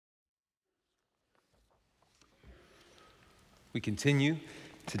We continue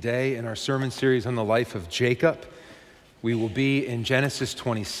today in our sermon series on the life of Jacob. We will be in Genesis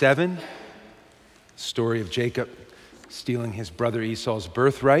 27, story of Jacob stealing his brother Esau's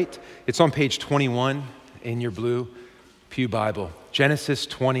birthright. It's on page 21 in your blue pew Bible, Genesis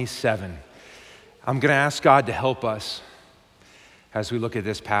 27. I'm going to ask God to help us as we look at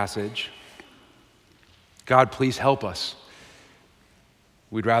this passage. God, please help us.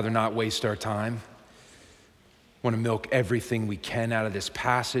 We'd rather not waste our time. Want to milk everything we can out of this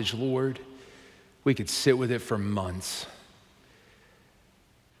passage, Lord. We could sit with it for months.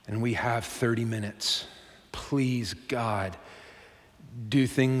 And we have 30 minutes. Please, God, do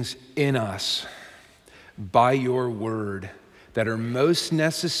things in us by your word that are most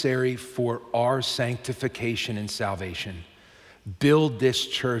necessary for our sanctification and salvation. Build this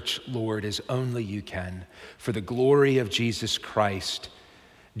church, Lord, as only you can, for the glory of Jesus Christ,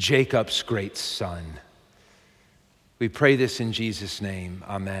 Jacob's great son. We pray this in Jesus' name,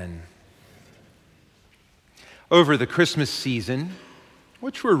 amen. Over the Christmas season,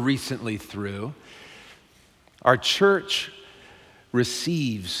 which we're recently through, our church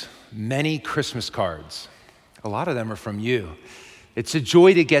receives many Christmas cards. A lot of them are from you. It's a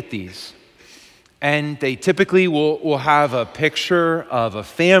joy to get these. And they typically will have a picture of a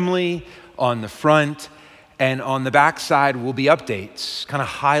family on the front, and on the back side will be updates, kind of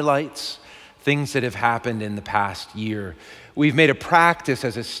highlights, things that have happened in the past year. We've made a practice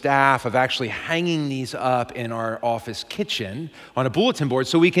as a staff of actually hanging these up in our office kitchen on a bulletin board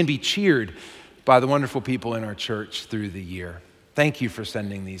so we can be cheered by the wonderful people in our church through the year. Thank you for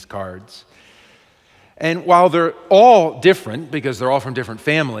sending these cards. And while they're all different, because they're all from different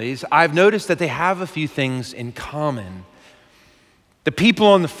families, I've noticed that they have a few things in common. The people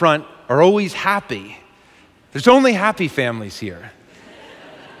on the front are always happy. There's only happy families here.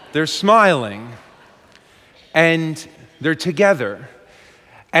 They're smiling, and they're together.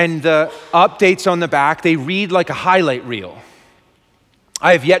 And the updates on the back, they read like a highlight reel.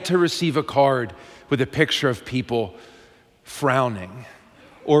 I have yet to receive a card with a picture of people frowning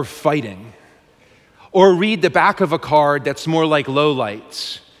or fighting. Or read the back of a card that's more like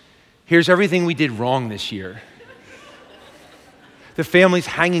lowlights. Here's everything we did wrong this year. The family's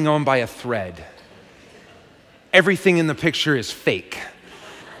hanging on by a thread. Everything in the picture is fake.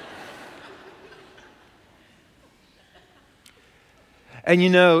 And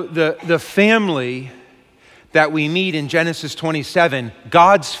you know, the family that we meet in Genesis 27,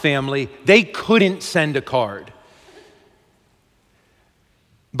 God's family, they couldn't send a card.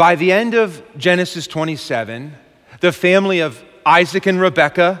 By the end of Genesis 27, the family of Isaac and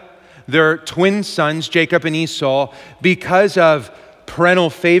Rebekah, their twin sons, Jacob and Esau, because of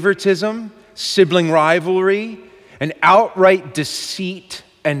parental favoritism, sibling rivalry, and outright deceit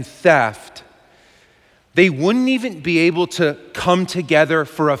and theft, they wouldn't even be able to come together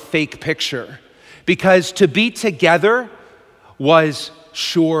for a fake picture, because to be together was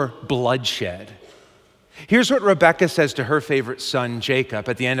sure bloodshed. Here's what Rebekah says to her favorite son, Jacob,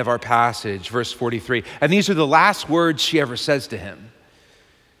 at the end of our passage, verse 43. And these are the last words she ever says to him.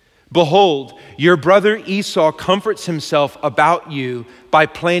 Behold, your brother Esau comforts himself about you by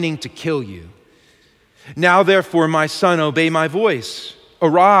planning to kill you. Now, therefore, my son, obey my voice.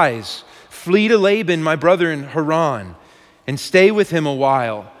 Arise, flee to Laban, my brother in Haran, and stay with him a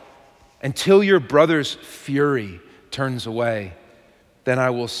while until your brother's fury turns away. Then I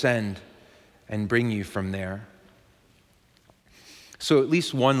will send and bring you from there. So at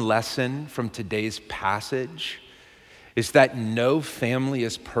least one lesson from today's passage is that no family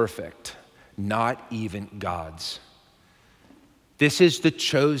is perfect, not even God's. This is the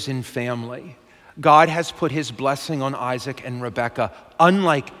chosen family. God has put his blessing on Isaac and Rebekah,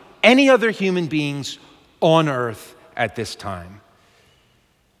 unlike any other human beings on earth at this time.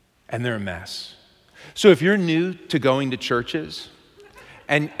 And they're a mess. So if you're new to going to churches,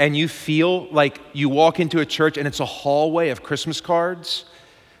 and you feel like you walk into a church and it's a hallway of Christmas cards,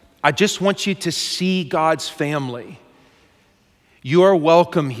 I just want you to see God's family. You are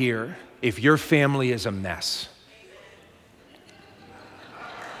welcome here if your family is a mess.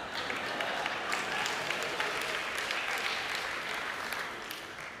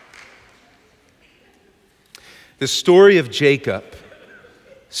 The story of Jacob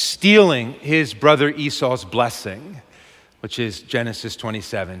stealing his brother Esau's blessing, which is Genesis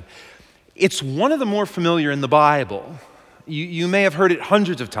 27. It's one of the more familiar in the Bible. You may have heard it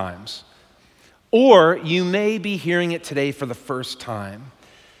hundreds of times, or you may be hearing it today for the first time.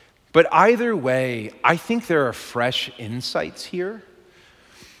 But either way, I think there are fresh insights here.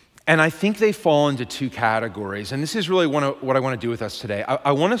 And I think they fall into two categories. And this is really what I want to do with us today.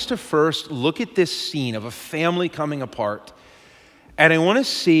 I want us to first look at this scene of a family coming apart And I want to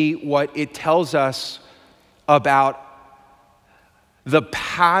see what it tells us about the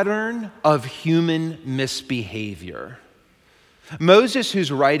pattern of human misbehavior. Moses,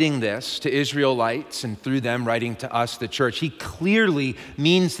 who's writing this to Israelites and through them writing to us, the church, he clearly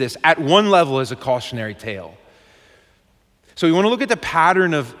means this at one level as a cautionary tale. So we want to look at the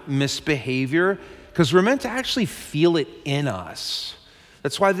pattern of misbehavior because we're meant to actually feel it in us.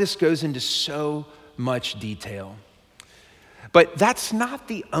 That's why this goes into so much detail. But that's not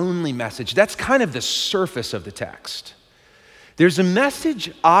the only message. That's kind of the surface of the text. There's a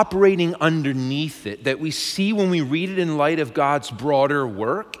message operating underneath it that we see when we read it in light of God's broader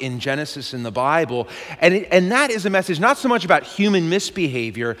work in Genesis and the Bible. And that is a message not so much about human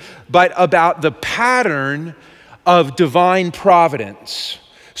misbehavior, but about the pattern of divine providence.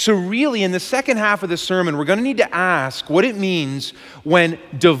 So really, in the second half of the sermon, we're going to need to ask what it means when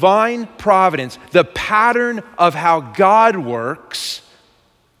divine providence, the pattern of how God works,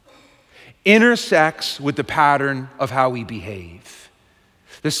 intersects with the pattern of how we behave.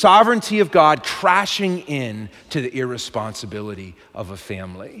 The sovereignty of God crashing in to the irresponsibility of a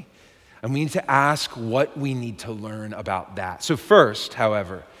family. And we need to ask what we need to learn about that. So first,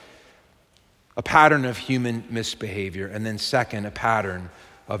 however, a pattern of human misbehavior, and then second, a pattern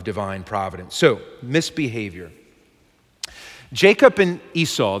of divine providence. So, misbehavior. Jacob and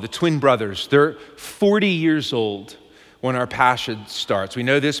Esau, the twin brothers, they're 40 years old when our passage starts. We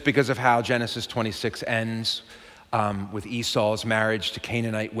know this because of how Genesis 26 ends with Esau's marriage to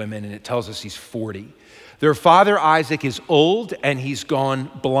Canaanite women, and it tells us he's 40. Their father Isaac is old and he's gone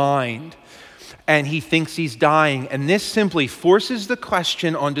blind, and he thinks he's dying. And this simply forces the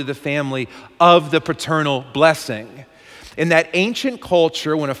question onto the family of the paternal blessing. In that ancient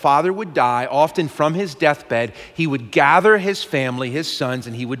culture, when a father would die, often from his deathbed, he would gather his family, his sons,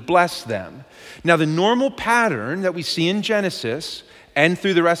 and he would bless them. Now, the normal pattern that we see in Genesis and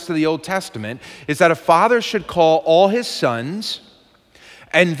through the rest of the Old Testament is that a father should call all his sons,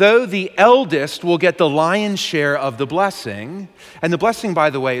 and though the eldest will get the lion's share of the blessing, and the blessing, by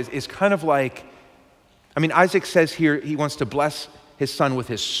the way, is kind of like, Isaac says here he wants to bless his son with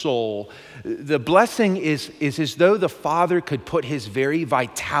his soul. The blessing is as though the father could put his very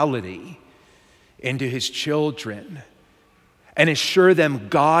vitality into his children and assure them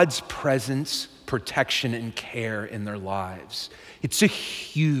God's presence, protection, and care in their lives. It's a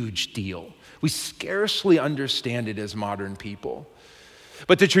huge deal. We scarcely understand it as modern people.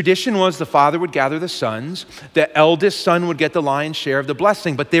 But the tradition was the father would gather the sons, the eldest son would get the lion's share of the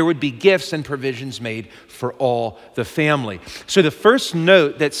blessing, but there would be gifts and provisions made for all the family. So the first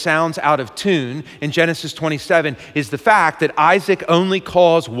note that sounds out of tune in Genesis 27 is the fact that Isaac only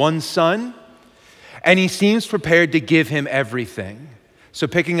calls one son, and he seems prepared to give him everything. So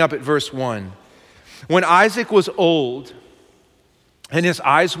picking up at verse 1, when Isaac was old and his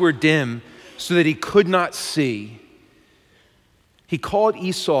eyes were dim so that he could not see, he called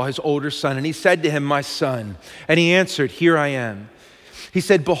Esau, his older son, and he said to him, "My son." And he answered, "Here I am." He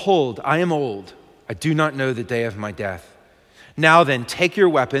said, "Behold, I am old. I do not know the day of my death. Now then, take your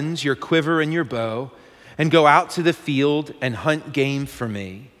weapons, your quiver and your bow, and go out to the field and hunt game for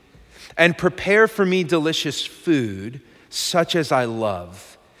me. And prepare for me delicious food, such as I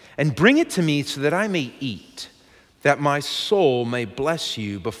love. And bring it to me so that I may eat, that my soul may bless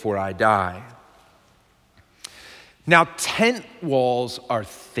you before I die." Now, tent walls are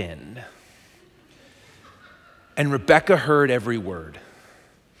thin, and Rebecca heard every word.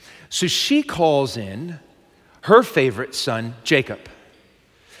 So she calls in her favorite son, Jacob.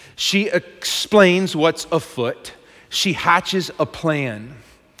 She explains what's afoot. She hatches a plan,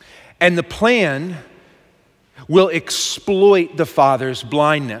 and the plan will exploit the father's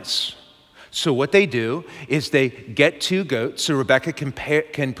blindness. So what they do is they get 2 goats so Rebecca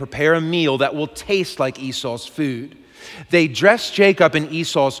can prepare a meal that will taste like Esau's food. They dress Jacob in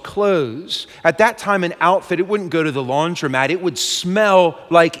Esau's clothes. At that time, an outfit, it wouldn't go to the laundromat. It would smell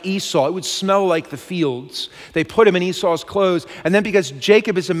like Esau. It would smell like the fields. They put him in Esau's clothes. And then because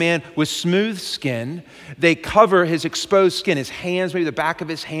Jacob is a man with smooth skin, they cover his exposed skin, his hands, maybe the back of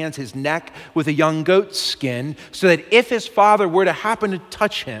his hands, his neck, with a young goat's skin, so that if his father were to happen to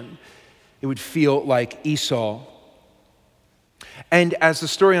touch him, it would feel like Esau. And as the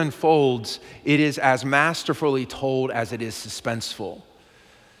story unfolds, it is as masterfully told as it is suspenseful.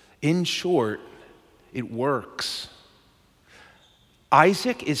 In short, it works.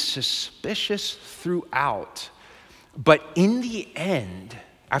 Isaac is suspicious throughout, but in the end,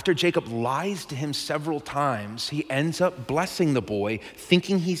 after Jacob lies to him several times, he ends up blessing the boy,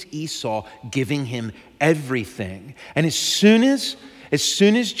 thinking he's Esau, giving him everything. And as soon as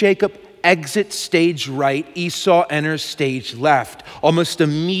Jacob exits stage right, Esau enters stage left. Almost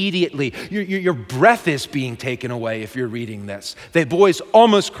immediately, your breath is being taken away if you're reading this. The boys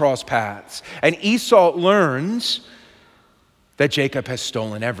almost cross paths. And Esau learns that Jacob has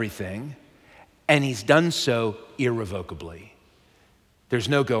stolen everything, and he's done so irrevocably. There's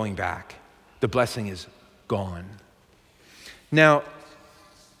no going back. The blessing is gone. Now,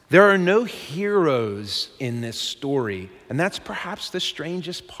 there are no heroes in this story, and that's perhaps the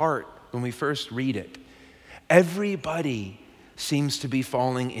strangest part when we first read it. Everybody seems to be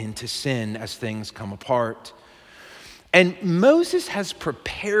falling into sin as things come apart. And Moses has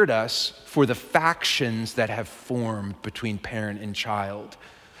prepared us for the factions that have formed between parent and child.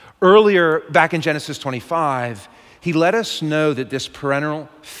 Earlier, back in Genesis 25, he let us know that this parental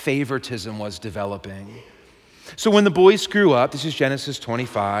favoritism was developing. So when the boys grew up, this is Genesis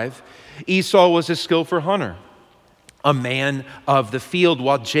 25, Esau was a skillful hunter, a man of the field,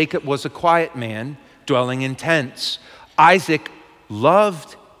 while Jacob was a quiet man, dwelling in tents. Isaac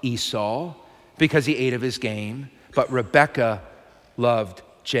loved Esau because he ate of his game, but Rebekah loved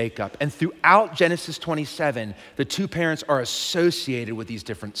Jacob. And throughout Genesis 27, the two parents are associated with these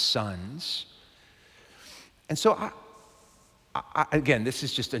different sons. And so again, this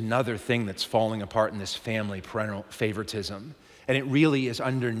is just another thing that's falling apart in this family, parental favoritism. And it really is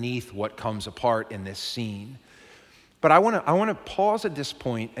underneath what comes apart in this scene. But I want to pause at this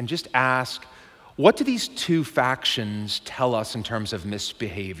point and just ask, what do these two factions tell us in terms of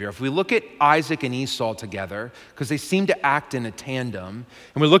misbehavior? If we look at Isaac and Esau together, because they seem to act in a tandem,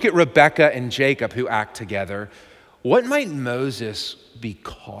 and we look at Rebekah and Jacob who act together, what might Moses be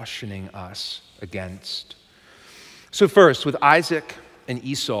cautioning us against? So first, with Isaac and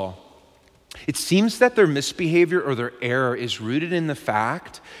Esau, it seems that their misbehavior or their error is rooted in the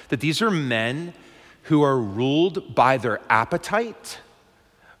fact that these are men who are ruled by their appetite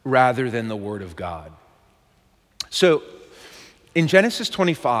rather than the word of God. So in Genesis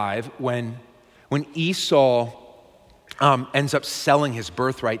 25, when Esau ends up selling his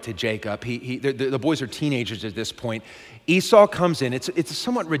birthright to Jacob, the boys are teenagers at this point. Esau comes in. It's a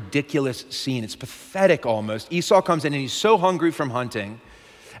somewhat ridiculous scene. It's pathetic almost. Esau comes in and he's so hungry from hunting.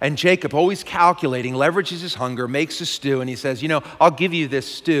 And Jacob, always calculating, leverages his hunger, makes a stew, and he says, I'll give you this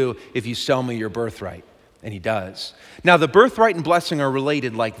stew if you sell me your birthright. And he does. Now, the birthright and blessing are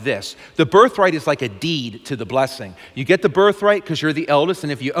related like this. The birthright is like a deed to the blessing. You get the birthright because you're the eldest,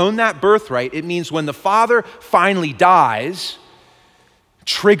 and if you own that birthright, it means when the father finally dies,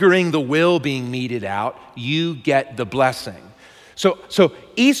 triggering the will being meted out, you get the blessing. So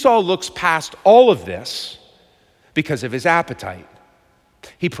Esau looks past all of this because of his appetite.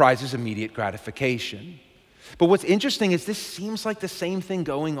 He prizes immediate gratification. But what's interesting is this seems like the same thing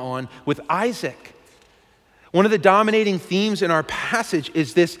going on with Isaac. One of the dominating themes in our passage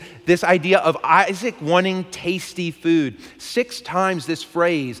is this idea of Isaac wanting tasty food. 6 times this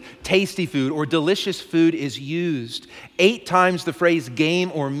phrase, tasty food or delicious food, is used. 8 times the phrase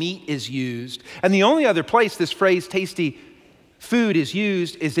game or meat is used. And the only other place this phrase tasty food is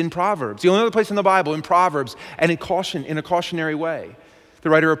used is in Proverbs. The only other place in the Bible, in Proverbs, and in a cautionary way. The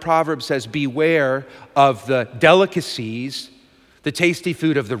writer of Proverbs says, beware of the delicacies, the tasty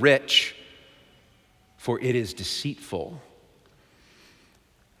food of the rich, for it is deceitful.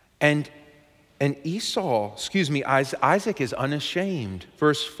 And Isaac is unashamed.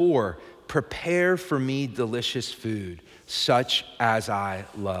 Verse 4, prepare for me delicious food, such as I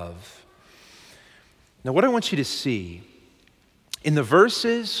love. Now, what I want you to see, in the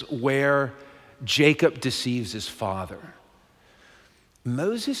verses where Jacob deceives his father,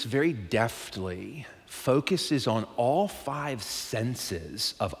 Moses very deftly focuses on all 5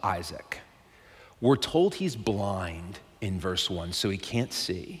 senses of Isaac. We're told he's blind in verse 1, so he can't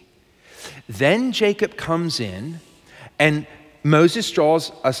see. Then Jacob comes in, and Moses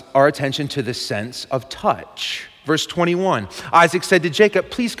draws our attention to the sense of touch. Verse 21, Isaac said to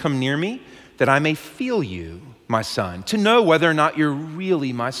Jacob, please come near me, that I may feel you, my son, to know whether or not you're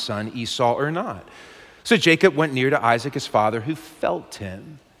really my son Esau or not. So Jacob went near to Isaac, his father, who felt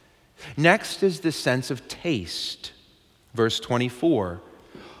him. Next is the sense of taste. Verse 24,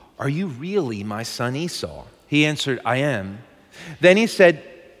 are you really my son Esau? He answered, I am. Then he said,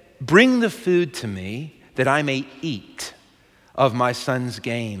 bring the food to me that I may eat of my son's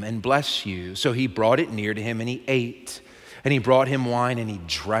game and bless you. So he brought it near to him and he ate. And he brought him wine and he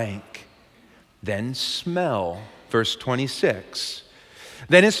drank. Then smell. Verse 26.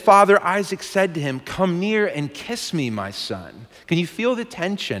 Then his father Isaac said to him, come near and kiss me, my son. Can you feel the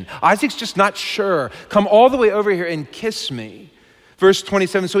tension? Isaac's just not sure. Come all the way over here and kiss me. Verse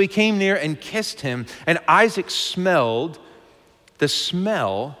 27, so he came near and kissed him, and Isaac smelled the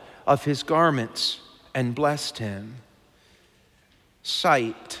smell of his garments and blessed him.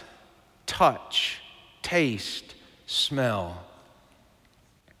 Sight, touch, taste, smell.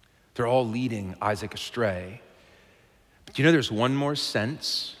 They're all leading Isaac astray. But do you know there's one more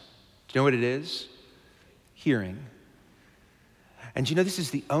sense? Do you know what it is? Hearing. And do you know this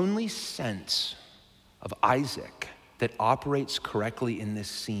is the only sense of Isaac that operates correctly in this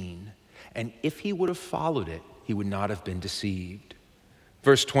scene? And if he would have followed it, he would not have been deceived.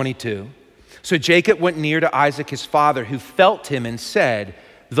 Verse 22. So Jacob went near to Isaac his father, who felt him and said,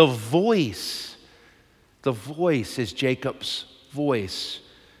 the voice is Jacob's voice,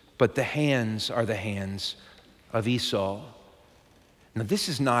 but the hands are the hands of Esau. Now this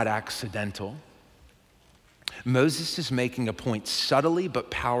is not accidental. Moses is making a point subtly but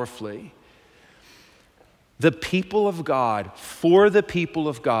powerfully. The people of God, for the people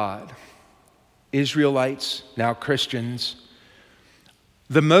of God, Israelites, now Christians,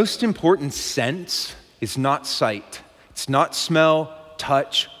 the most important sense is not sight. It's not smell,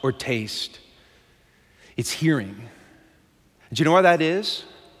 touch, or taste. It's hearing. Do you know why that is?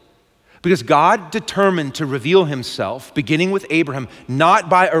 Because God determined to reveal himself, beginning with Abraham, not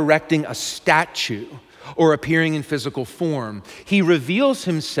by erecting a statue or appearing in physical form. He reveals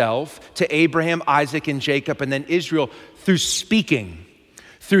himself to Abraham, Isaac, and Jacob, and then Israel through speaking,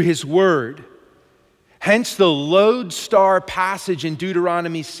 through his word. Hence the lodestar passage in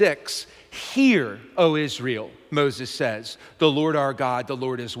Deuteronomy 6. Hear, O Israel, Moses says, the Lord our God, the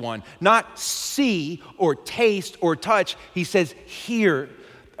Lord is one. Not see or taste or touch. He says, hear,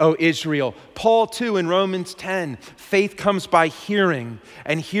 O Israel. Paul too in Romans 10, faith comes by hearing,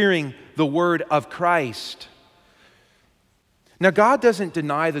 and hearing the word of Christ. Now God doesn't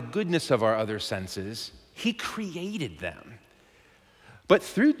deny the goodness of our other senses. He created them. But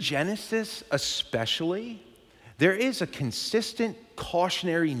through Genesis especially, there is a consistent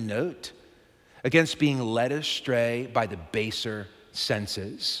cautionary note against being led astray by the baser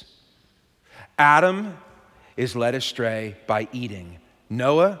senses. Adam is led astray by eating.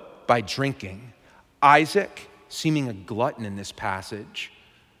 Noah by drinking. Isaac, seeming a glutton in this passage,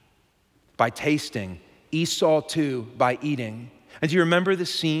 by tasting. Esau too by eating. And do you remember the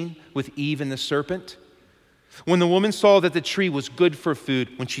scene with Eve and the serpent? When the woman saw that the tree was good for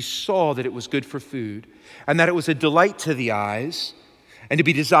food, when she saw that it was good for food, and that it was a delight to the eyes, and to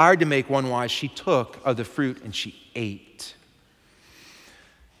be desired to make one wise, she took of the fruit and she ate.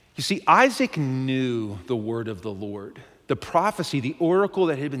 You see, Isaac knew the word of the Lord, the prophecy, the oracle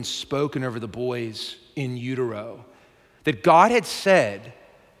that had been spoken over the boys in utero, that God had said,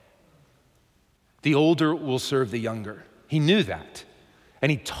 the older will serve the younger. He knew that, and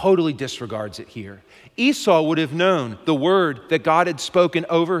he totally disregards it here. Esau would have known the word that God had spoken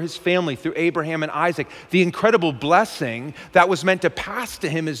over his family through Abraham and Isaac, the incredible blessing that was meant to pass to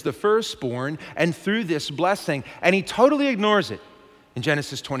him as the firstborn, and through this blessing, and he totally ignores it in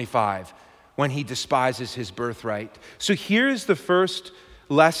Genesis 25 when he despises his birthright. So here's the first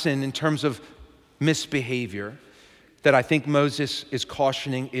lesson in terms of misbehavior that I think Moses is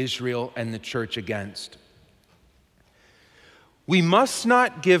cautioning Israel and the church against. We must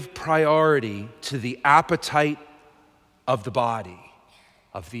not give priority to the appetite of the body,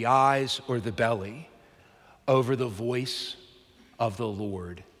 of the eyes or the belly, over the voice of the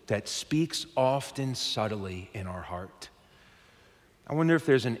Lord that speaks often subtly in our heart. I wonder if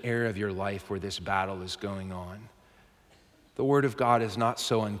there's an area of your life where this battle is going on. The word of God is not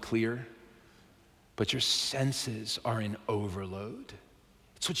so unclear, but your senses are in overload.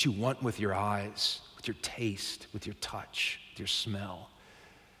 It's what you want with your eyes, with your taste, with your touch, with your smell.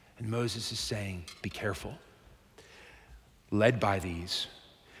 And Moses is saying, be careful. Led by these,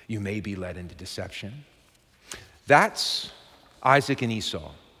 you may be led into deception. That's Isaac and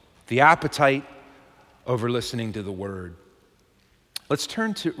Esau, the appetite over listening to the word. Let's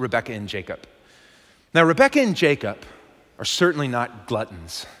turn to Rebekah and Jacob. Now, Rebekah and Jacob are certainly not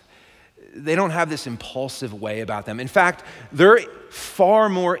gluttons. They don't have this impulsive way about them. In fact, they're far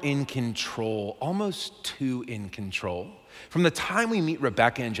more in control, almost too in control. From the time we meet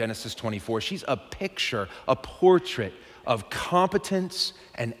Rebekah in Genesis 24, she's a picture, a portrait of competence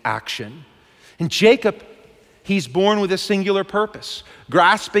and action. And Jacob, he's born with a singular purpose,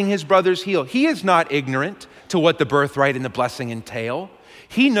 grasping his brother's heel. He is not ignorant to what the birthright and the blessing entail.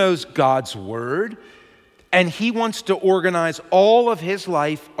 He knows God's word, and he wants to organize all of his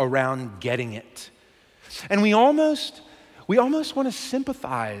life around getting it. And we almost want to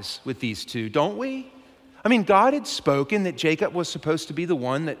sympathize with these two, don't we? I mean, God had spoken that Jacob was supposed to be the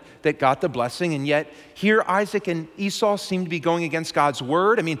one that got the blessing, and yet here Isaac and Esau seem to be going against God's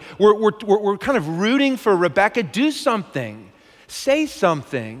word. I mean, we're kind of rooting for Rebekah. Do something. Say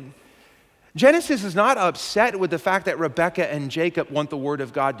something. Genesis is not upset with the fact that Rebekah and Jacob want the word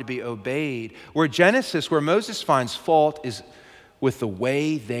of God to be obeyed. Where Moses finds fault is with the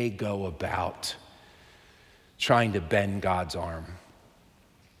way they go about trying to bend God's arm.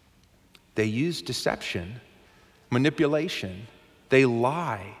 They use deception, manipulation. They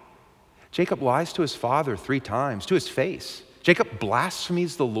lie. Jacob lies to his father 3 times, to his face. Jacob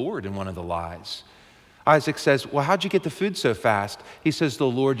blasphemies the Lord in one of the lies. Isaac says, well, how'd you get the food so fast? He says, the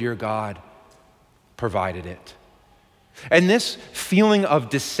Lord your God provided it. And this feeling of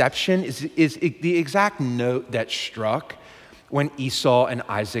deception is the exact note that struck when Esau and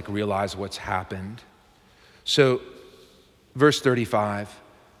Isaac realized what's happened. So, verse 35,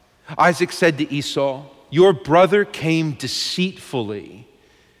 Isaac said to Esau, your brother came deceitfully,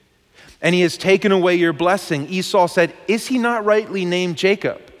 and he has taken away your blessing. Esau said, is he not rightly named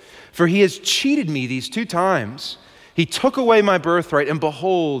Jacob? For he has cheated me these 2 times. He took away my birthright, and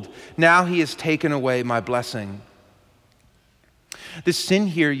behold, now he has taken away my blessing. The sin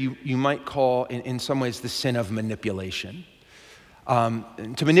here you might call, in some ways, the sin of manipulation.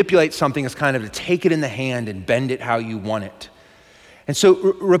 To manipulate something is kind of to take it in the hand and bend it how you want it. And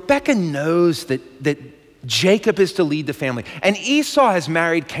so Rebekah knows that Jacob is to lead the family. And Esau has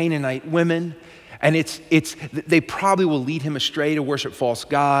married Canaanite women, and they probably will lead him astray to worship false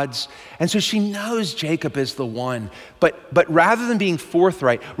gods. And so she knows Jacob is the one. But rather than being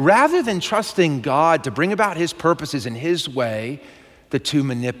forthright, rather than trusting God to bring about his purposes in his way, the two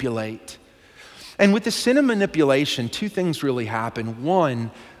manipulate. And with the sin of manipulation, 2 things really happen.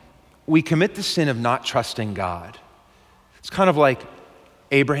 One, we commit the sin of not trusting God. It's kind of like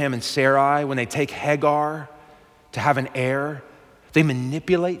Abraham and Sarai when they take Hagar to have an heir. They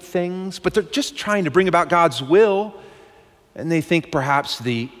manipulate things, but they're just trying to bring about God's will, and they think perhaps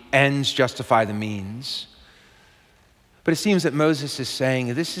the ends justify the means. But it seems that Moses is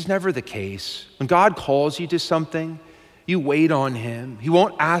saying this is never the case. When God calls you to something, you wait on him. He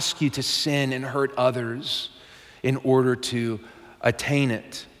won't ask you to sin and hurt others in order to attain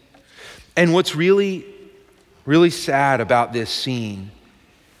it. And what's really, really sad about this scene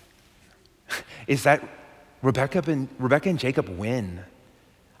is that Rebekah and Jacob win.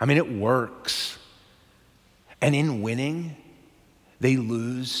 I mean, it works. And in winning, they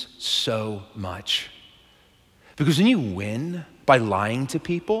lose so much. Because when you win by lying to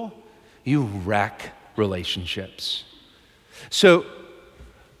people, you wreck relationships. So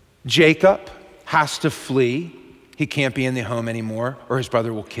Jacob has to flee. He can't be in the home anymore, or his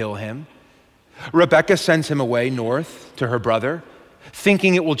brother will kill him. Rebekah sends him away north to her brother,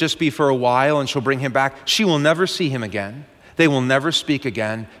 thinking it will just be for a while and she'll bring him back. She will never see him again. They will never speak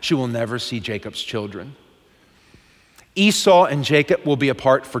again. She will never see Jacob's children. Esau and Jacob will be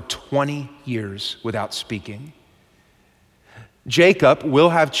apart for 20 years without speaking. Jacob will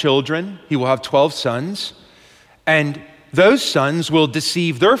have children. He will have 12 sons, and those sons will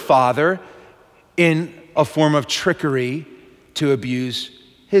deceive their father in a form of trickery to abuse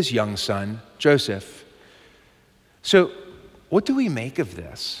his young son, Joseph. So, what do we make of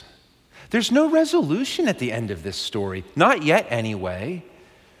this? There's no resolution at the end of this story. Not yet, anyway.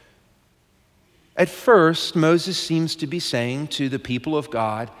 At first, Moses seems to be saying to the people of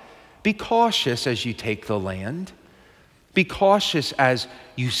God, be cautious as you take the land. Be cautious as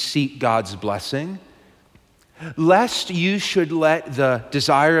you seek God's blessing, lest you should let the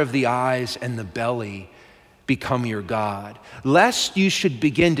desire of the eyes and the belly become your God, lest you should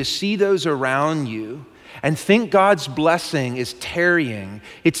begin to see those around you and think God's blessing is tarrying.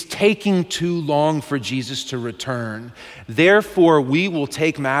 It's taking too long for Jesus to return. Therefore, we will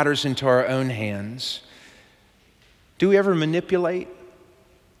take matters into our own hands. Do we ever manipulate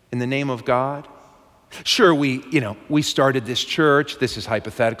in the name of God? Sure, we started this church. This is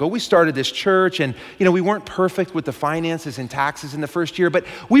hypothetical. We started this church and, we weren't perfect with the finances and taxes in the first year, but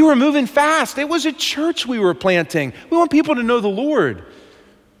we were moving fast. It was a church we were planting. We want people to know the Lord.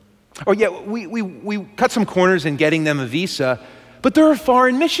 Or we cut some corners in getting them a visa, but they're a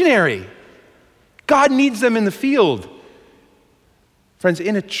foreign missionary. God needs them in the field. Friends,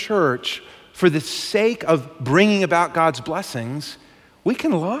 in a church, for the sake of bringing about God's blessings, we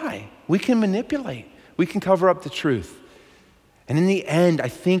can lie, we can manipulate, we can cover up the truth. And in the end, I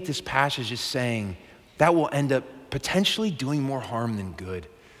think this passage is saying that will end up potentially doing more harm than good.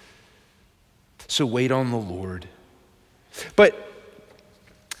 So wait on the Lord. But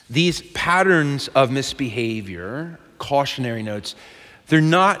these patterns of misbehavior, cautionary notes, they're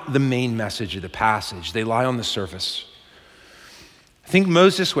not the main message of the passage. They lie on the surface. I think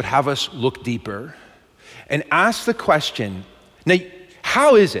Moses would have us look deeper and ask the question, now,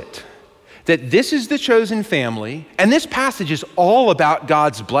 how is it that this is the chosen family, and this passage is all about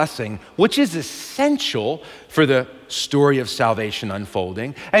God's blessing, which is essential for the story of salvation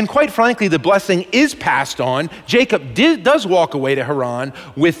unfolding. And quite frankly, the blessing is passed on. Jacob does walk away to Haran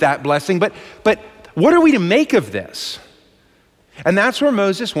with that blessing, but what are we to make of this? And that's where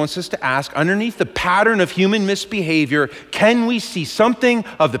Moses wants us to ask, underneath the pattern of human misbehavior, can we see something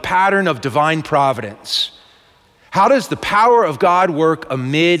of the pattern of divine providence? How does the power of God work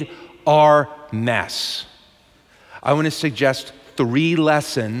amid our mess? I want to suggest 3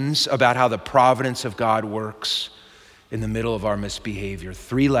 lessons about how the providence of God works in the middle of our misbehavior.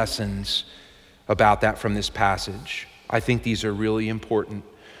 3 lessons about that from this passage. I think these are really important.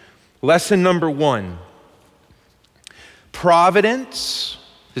 Lesson number 1, providence,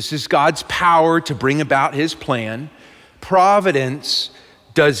 this is God's power to bring about his plan. Providence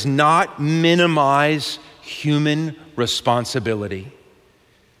does not minimize human responsibility.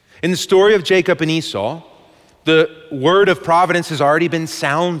 In the story of Jacob and Esau, the word of providence has already been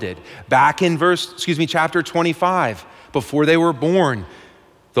sounded. Back in chapter 25, before they were born,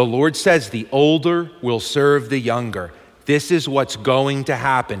 the Lord says the older will serve the younger. This is what's going to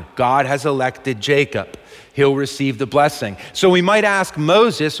happen. God has elected Jacob. He'll receive the blessing. So we might ask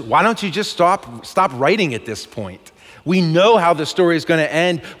Moses, why don't you just stop writing at this point? We know how the story is going to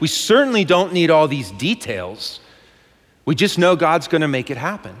end. We certainly don't need all these details. We just know God's going to make it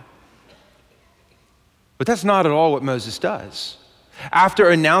happen. But that's not at all what Moses does. After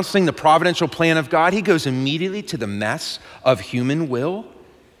announcing the providential plan of God, he goes immediately to the mess of human will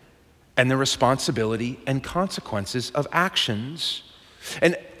and the responsibility and consequences of actions.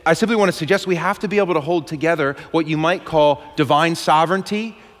 And I simply want to suggest we have to be able to hold together what you might call divine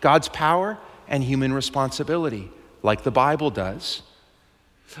sovereignty, God's power, and human responsibility, like the Bible does.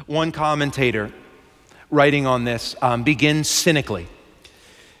 One commentator writing on this begins cynically,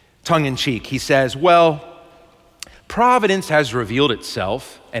 tongue-in-cheek. He says, well, providence has revealed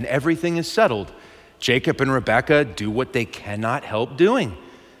itself and everything is settled. Jacob and Rebekah do what they cannot help doing.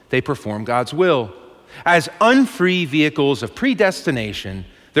 They perform God's will. As unfree vehicles of predestination,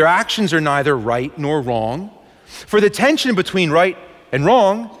 their actions are neither right nor wrong. For the tension between right and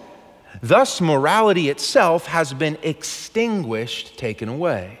wrong, thus morality itself has been extinguished, taken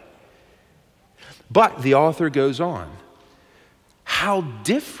away. But the author goes on, how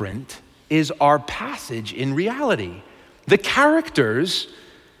different is our passage in reality? The characters,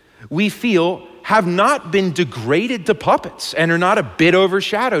 we feel, have not been degraded to puppets and are not a bit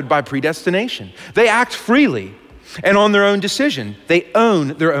overshadowed by predestination. They act freely and on their own decision. They own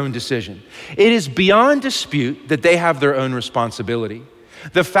their own decision. It is beyond dispute that they have their own responsibility.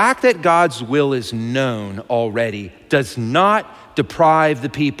 The fact that God's will is known already does not deprive the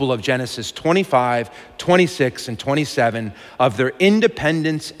people of Genesis 25, 26, and 27 of their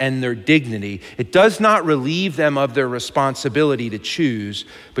independence and their dignity. It does not relieve them of their responsibility to choose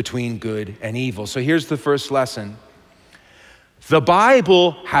between good and evil. So here's the first lesson. The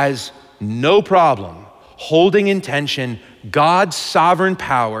Bible has no problem holding in tension God's sovereign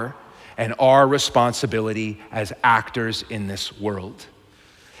power and our responsibility as actors in this world.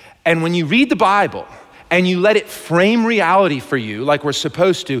 And when you read the Bible and you let it frame reality for you like we're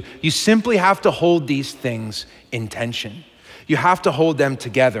supposed to, you simply have to hold these things in tension. You have to hold them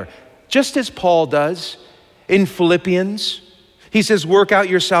together. Just as Paul does in Philippians, he says, work out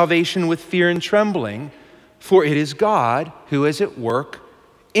your salvation with fear and trembling, for it is God who is at work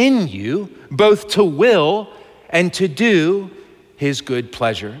in you, both to will and to do his good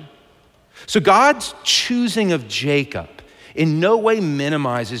pleasure. So God's choosing of Jacob in no way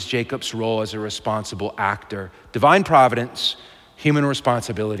minimizes Jacob's role as a responsible actor. Divine providence, human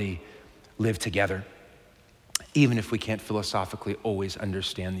responsibility live together, even if we can't philosophically always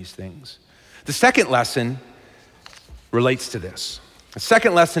understand these things. The second lesson relates to this. The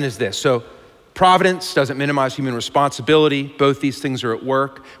second lesson is this. So providence doesn't minimize human responsibility. Both these things are at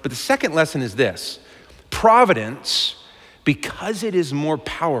work. But the second lesson is this. Providence, because it is more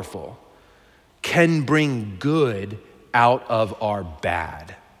powerful, can bring good out of our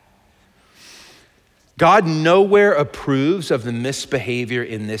bad. God nowhere approves of the misbehavior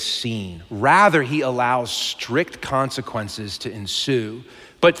in this scene. Rather, he allows strict consequences to ensue,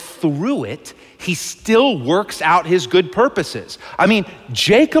 but through it, he still works out his good purposes. I mean,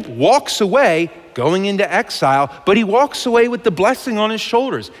 Jacob walks away going into exile, but he walks away with the blessing on his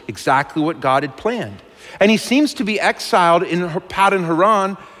shoulders, exactly what God had planned. And he seems to be exiled in Paddan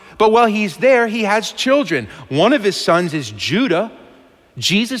Haran, but while he's there, he has children. One of his sons is Judah.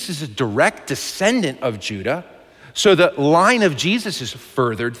 Jesus is a direct descendant of Judah. So the line of Jesus is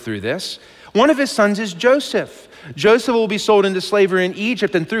furthered through this. One of his sons is Joseph. Joseph will be sold into slavery in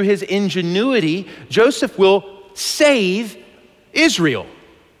Egypt, and through his ingenuity, Joseph will save Israel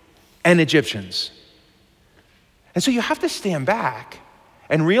and Egyptians. And so you have to stand back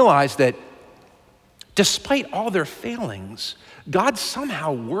and realize that despite all their failings, God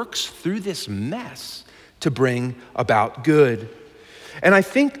somehow works through this mess to bring about good. And I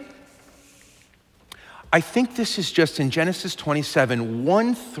think this is just in Genesis 27,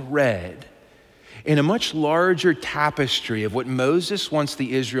 one thread in a much larger tapestry of what Moses wants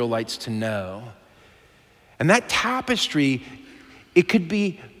the Israelites to know. And that tapestry, it could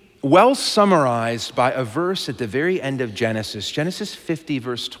be well summarized by a verse at the very end of Genesis 50,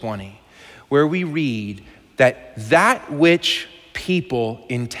 verse 20, where we read that which people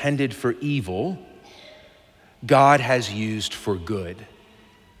intended for evil, God has used for good.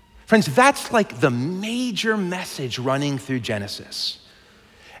 Friends, that's like the major message running through Genesis.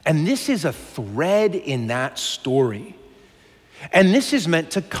 And this is a thread in that story. And this is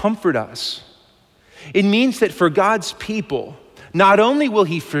meant to comfort us. It means that for God's people, not only will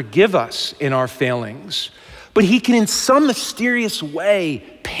he forgive us in our failings, but he can in some mysterious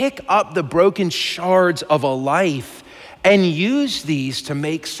way pick up the broken shards of a life and use these to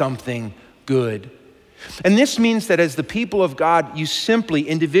make something good. And this means that as the people of God, you simply,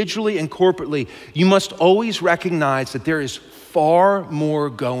 individually and corporately, you must always recognize that there is far more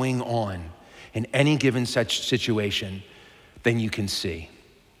going on in any given such situation than you can see.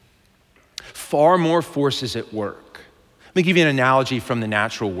 Far more forces at work. Let me give you an analogy from the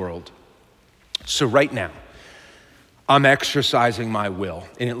natural world. So right now, I'm exercising my will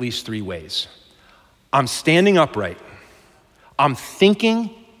in at least 3 ways. I'm standing upright, I'm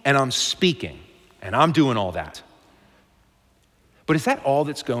thinking, and I'm speaking, and I'm doing all that. But is that all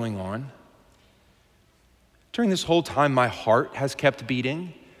that's going on? During this whole time, my heart has kept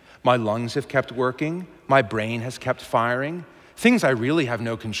beating, my lungs have kept working, my brain has kept firing, things I really have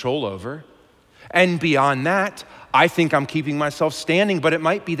no control over. And beyond that, I think I'm keeping myself standing, but it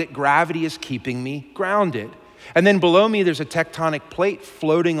might be that gravity is keeping me grounded. And then below me, there's a tectonic plate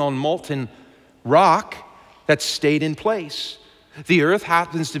floating on molten rock that's stayed in place. The earth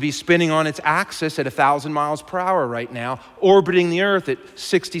happens to be spinning on its axis at 1,000 miles per hour right now, orbiting the earth at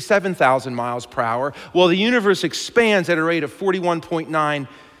 67,000 miles per hour, while the universe expands at a rate of 41.9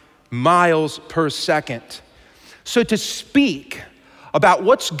 miles per second. So to speak about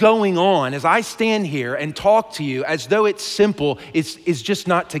what's going on as I stand here and talk to you as though it's simple is just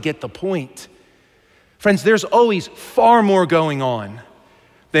not to get the point. Friends, there's always far more going on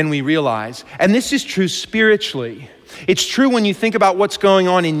than we realize. And this is true spiritually. It's true when you think about what's going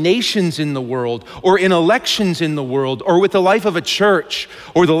on in nations in the world, or in elections in the world, or with the life of a church,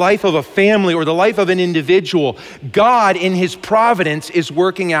 or the life of a family, or the life of an individual. God, in his providence, is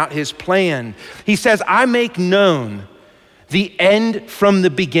working out his plan. He says, I make known the end from the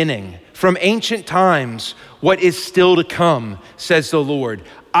beginning, from ancient times, what is still to come, says the Lord.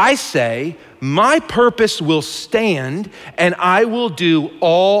 I say, my purpose will stand, and I will do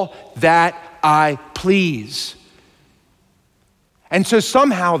all that I please. And so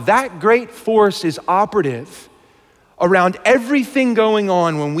somehow that great force is operative around everything going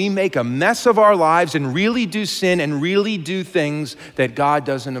on when we make a mess of our lives and really do sin and really do things that God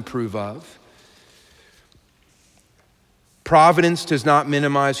doesn't approve of. Providence does not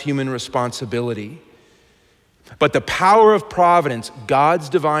minimize human responsibility, but the power of providence, God's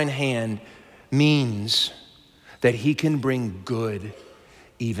divine hand, means that he can bring good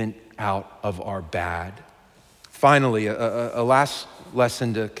even out of our bad. Finally, a last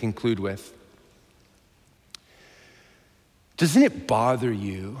lesson to conclude with. Doesn't it bother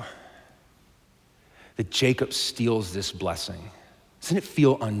you that Jacob steals this blessing? Doesn't it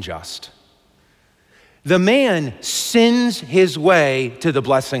feel unjust? The man sins his way to the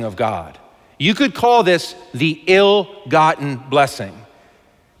blessing of God. You could call this the ill-gotten blessing.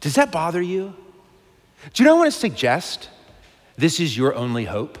 Does that bother you? Do you know what I want to suggest? This is your only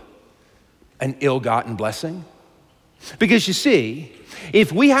hope, an ill-gotten blessing. Because you see,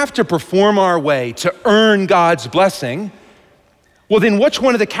 if we have to perform our way to earn God's blessing, well then which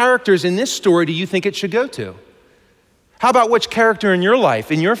one of the characters in this story do you think it should go to? How about which character in your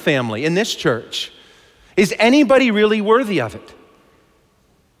life, in your family, in this church? Is anybody really worthy of it?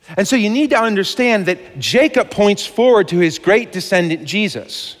 And so you need to understand that Jacob points forward to his great descendant,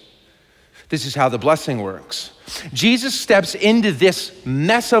 Jesus. This is how the blessing works. Jesus steps into this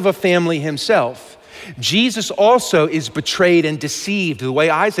mess of a family himself. Jesus also is betrayed and deceived the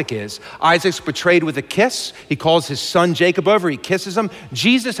way Isaac is. Isaac's betrayed with a kiss. He calls his son Jacob over, he kisses him.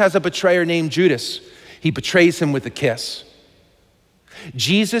 Jesus has a betrayer named Judas. He betrays him with a kiss.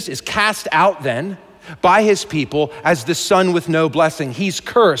 Jesus is cast out then by his people as the son with no blessing. He's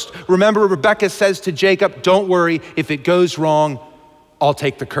cursed. Remember, Rebekah says to Jacob, don't worry, if it goes wrong, I'll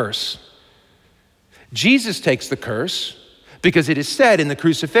take the curse. Jesus takes the curse because it is said in the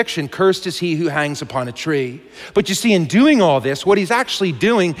crucifixion, cursed is he who hangs upon a tree. But you see, in doing all this, what he's actually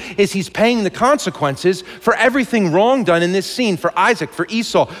doing is he's paying the consequences for everything wrong done in this scene, for Isaac, for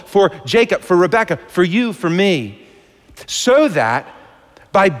Esau, for Jacob, for Rebekah, for you, for me. So that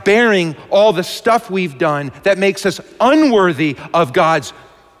by bearing all the stuff we've done that makes us unworthy of God's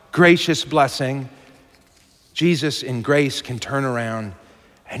gracious blessing, Jesus in grace can turn around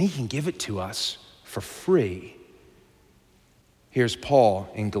and he can give it to us for free. Here's Paul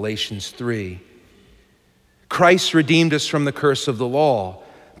in Galatians 3. Christ redeemed us from the curse of the law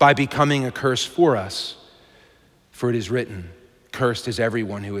by becoming a curse for us. For it is written, cursed is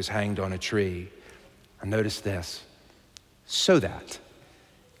everyone who is hanged on a tree. And notice this, so that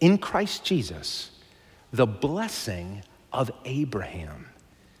in Christ Jesus, the blessing of Abraham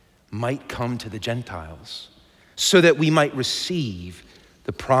might come to the Gentiles, so that we might receive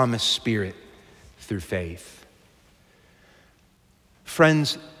the promised Spirit through faith.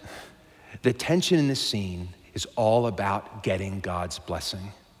 Friends, the tension in this scene is all about getting God's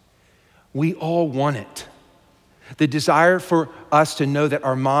blessing. We all want it. The desire for us to know that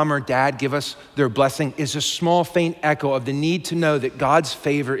our mom or dad give us their blessing is a small, faint echo of the need to know that God's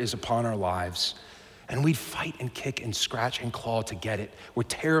favor is upon our lives. And we fight and kick and scratch and claw to get it. We're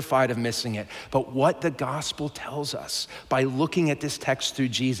terrified of missing it. But what the gospel tells us by looking at this text through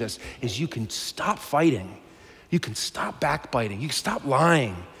Jesus is you can stop fighting. You can stop backbiting. You can stop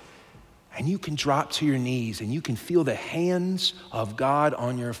lying. And you can drop to your knees and you can feel the hands of God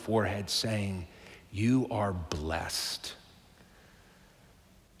on your forehead saying, you are blessed.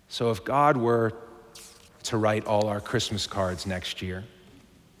 So if God were to write all our Christmas cards next year,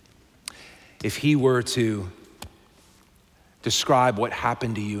 if he were to describe what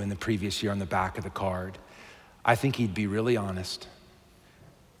happened to you in the previous year on the back of the card, I think he'd be really honest.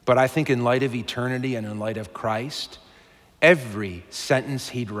 But I think in light of eternity and in light of Christ, every sentence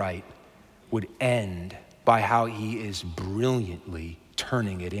he'd write would end by how he is brilliantly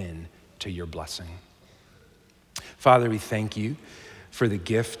turning it in to your blessing. Father, we thank you for the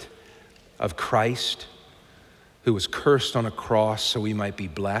gift of Christ who was cursed on a cross so we might be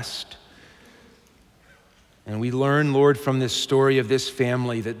blessed. And we learn, Lord, from this story of this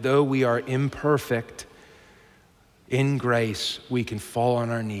family that though we are imperfect, in grace, we can fall on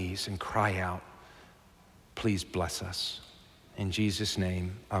our knees and cry out, please bless us. In Jesus'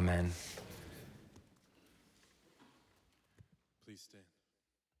 name, amen.